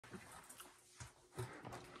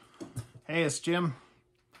Hey, it's Jim.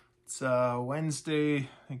 It's Wednesday, I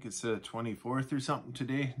think it's the 24th or something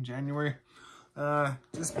today, in January.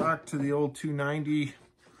 Just back to the old 290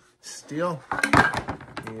 Stihl.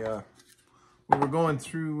 We were going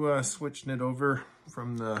through switching it over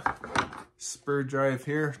from the spur drive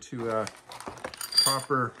here to a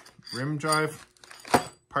proper rim drive.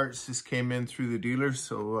 Parts just came in through the dealer,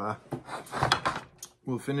 so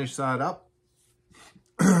we'll finish that up.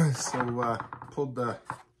 So pulled the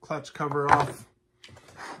clutch cover off.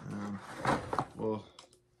 We'll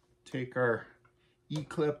take our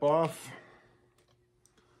E-clip off,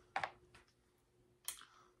 the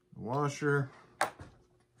washer,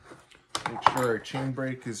 make sure our chain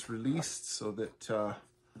brake is released so that the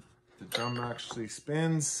drum actually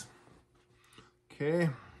spins. Okay,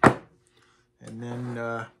 and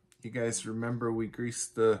then you guys remember we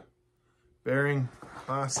greased the bearing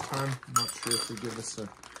last time. I'm not sure if they give us a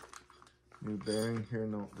new bearing here.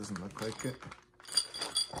 No, it doesn't look like it.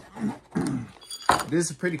 It is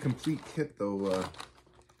a pretty complete kit though.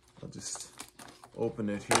 I'll just open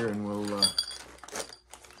it here and we'll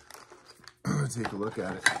take a look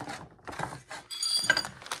at it.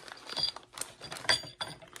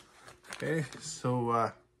 Okay, so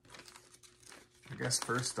I guess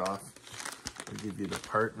first off, I'll give you the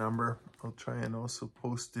part number. I'll try and also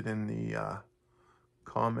post it in the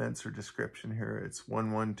comments or description here. It's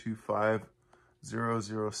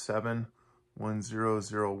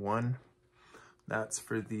 11250071001. That's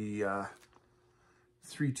for the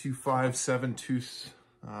 325 7-tooth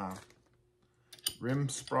rim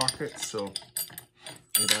sprocket. So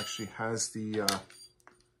it actually has the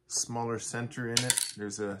smaller center in it.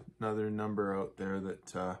 There's another number out there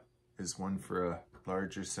that is one for a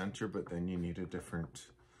larger center, but then you need a different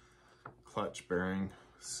clutch bearing.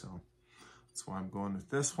 So that's why I'm going with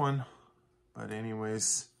this one. But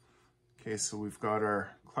anyways, okay, so we've got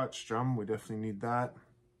our clutch drum. We definitely need that.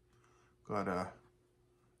 Got a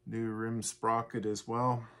new rim sprocket as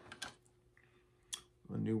well,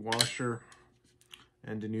 a new washer,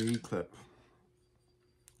 and a new E-clip.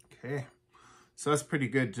 Okay, so that's pretty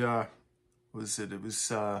good. It was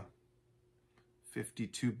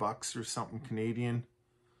 52 bucks or something Canadian,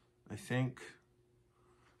 I think.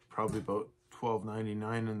 Probably about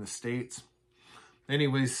 $12.99 in the States.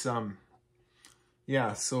 Anyways,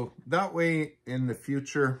 yeah, so that way in the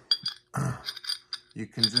future you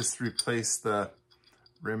can just replace the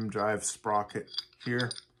rim drive sprocket here,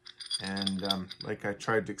 and like I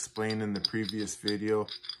tried to explain in the previous video,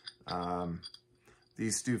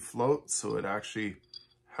 these do float, so it actually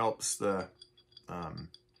helps the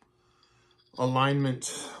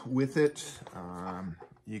alignment with it.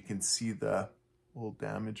 You can see the old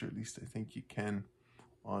damage, or at least I think you can,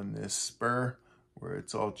 on this spur where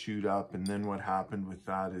it's all chewed up. And then what happened with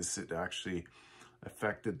that is it actually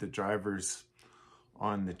affected the drivers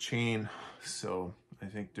on the chain. So I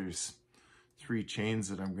think there's 3 chains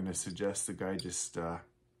that I'm going to suggest the guy just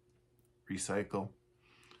recycle,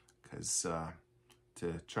 because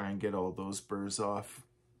to try and get all those burrs off,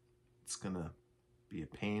 it's going to be a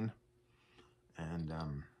pain. And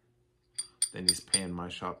then he's paying my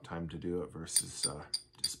shop time to do it versus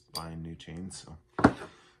just buying new chains. So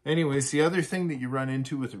anyways, the other thing that you run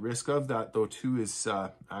into with the risk of that though too is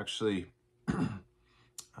actually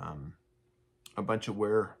a bunch of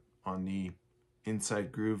wear on the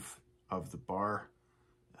inside groove of the bar,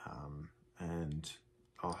 and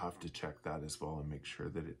I'll have to check that as well and make sure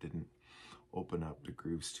that it didn't open up the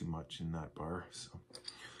grooves too much in that bar. So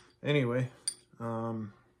anyway,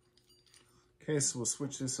 okay, so we'll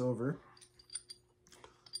switch this over.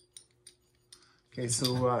 Okay,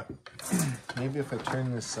 so maybe if I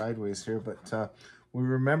turn this sideways here, but we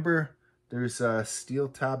remember there's a steel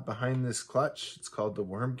tab behind this clutch. It's called the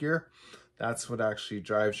worm gear. That's what actually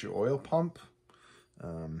drives your oil pump.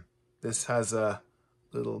 This has a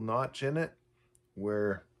little notch in it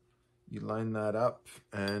where you line that up,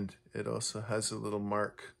 and it also has a little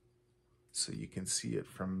mark so you can see it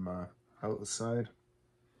from outside.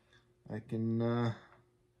 I can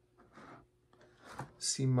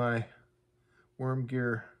see my worm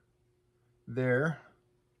gear there.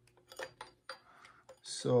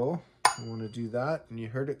 So I want to do that, and you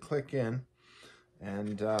heard it click in.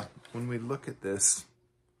 And when we look at this,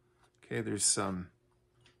 okay, there's some,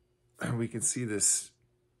 we can see this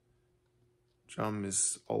drum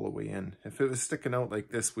is all the way in. If it was sticking out like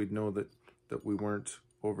this, we'd know that we weren't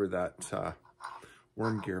over that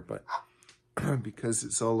worm gear, but because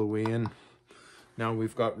it's all the way in, now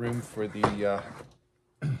we've got room for the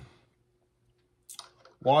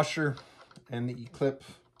washer and the E-clip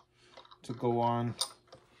to go on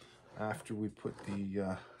after we put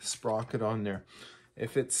the sprocket on there.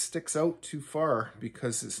 If it sticks out too far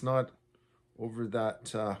because it's not over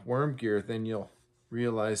that worm gear, then you'll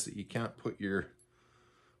realize that you can't put your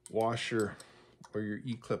washer or your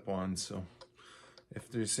E-clip on. So if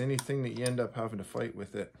there's anything that you end up having to fight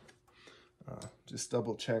with it, just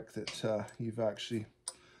double check that you've actually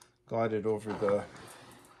got it over the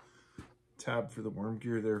tab for the worm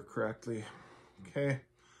gear there correctly. Okay,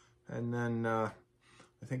 and then I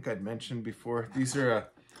think I'd mentioned before, these are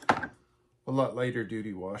a lot lighter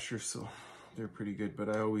duty washers, so they're pretty good, but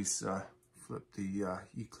I always flip the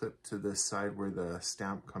E-clip to this side where the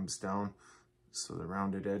stamp comes down, so the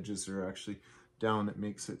rounded edges are actually down. It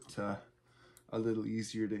makes it a little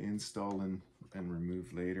easier to install and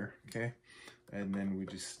remove later. Okay, and then we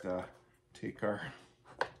just take our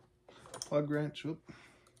plug wrench, and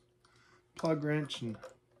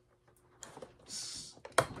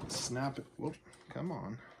snap it. Whoop, come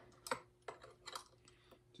on.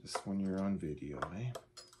 Just when you're on video, eh?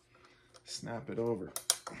 Snap it over.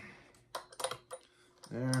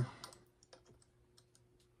 There.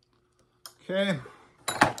 Okay.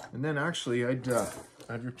 And then actually I'd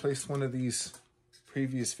replaced one of these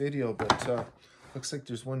previous video, but looks like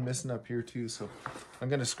there's one missing up here too, so I'm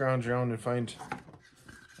gonna scrounge around and find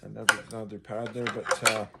another pad there.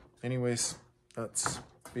 But anyways, that's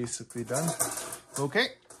basically done. Okay,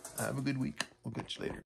 have a good week. We'll catch you later.